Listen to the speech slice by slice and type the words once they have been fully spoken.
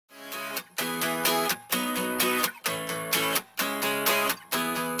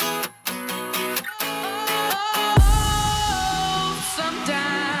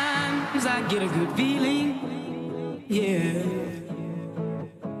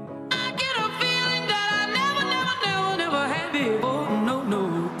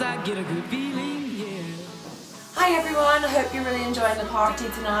Hi everyone, I hope you're really enjoying the party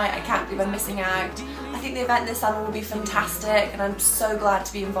tonight. I can't believe I'm missing out. I think the event this summer will be fantastic and I'm so glad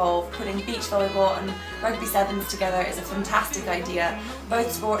to be involved. Putting beach volleyball and rugby sevens together is a fantastic idea.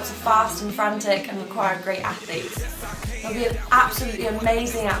 Both sports are fast and frantic and require great athletes. There'll be an absolutely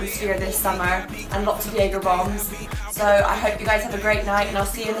amazing atmosphere this summer and lots of Jaeger bombs. So I hope you guys have a great night and I'll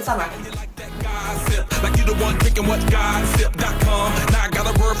see you in the summer. Like you the one drinking what gossip.com. Now I got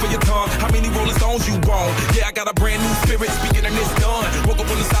a word for your tongue. How many Rolling Stones you want? Yeah, I got a brand new spirit speaking and it's done. Woke up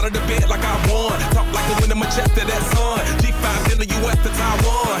on the side of the bed like I won. Talk like the wind in my chest to that sun. G5 in the US to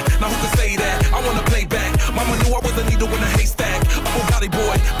Taiwan. Now who can say that? I wanna play back. Mama knew I was a needle in a haystack. Upper body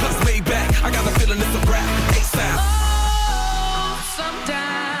boy, plus way back. I got a feeling it's a rap. ASAP. Oh,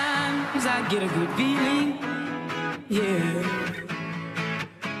 sometimes I get a good feeling. Yeah.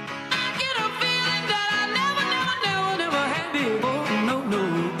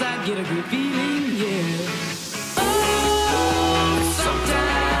 Get a good feeling, yeah. Oh,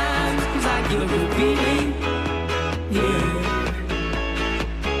 sometimes I get a good feeling, yeah.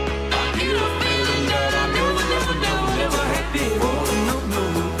 I get a feeling that I never had before. No,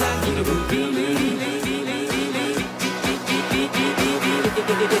 I get a good feeling.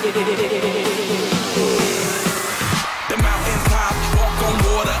 The mountain top, walk on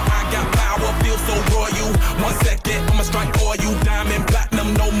water. I got power, feel so royal. 1 second, I'ma strike for you. Diamond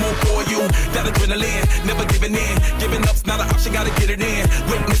platinum, no more for you. That adrenaline, never giving in. Giving up's not an option, gotta get it in.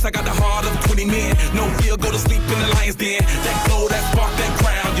 Witness, I got the heart of 20 men. No fear, go to sleep in the lion's den. That glow, that spark, that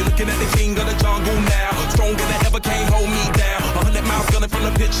crown. You're looking at the king of the jungle now. Stronger than ever, can't hold me down. 100 miles gunning from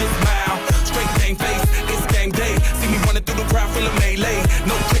the pitch's mile. Straight game face, it's game day. See me running through the crowd, full of melee.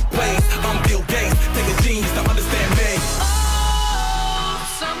 No trick plays, I'm Bill Gates. Take a genius to understand me. Oh,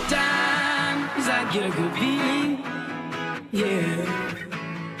 sometimes I get a good feeling, yeah.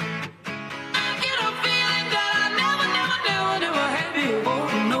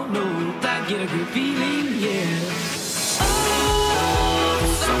 Get a good feeling, yeah. Oh,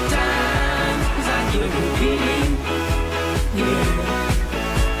 sometimes I get a good feeling, yeah.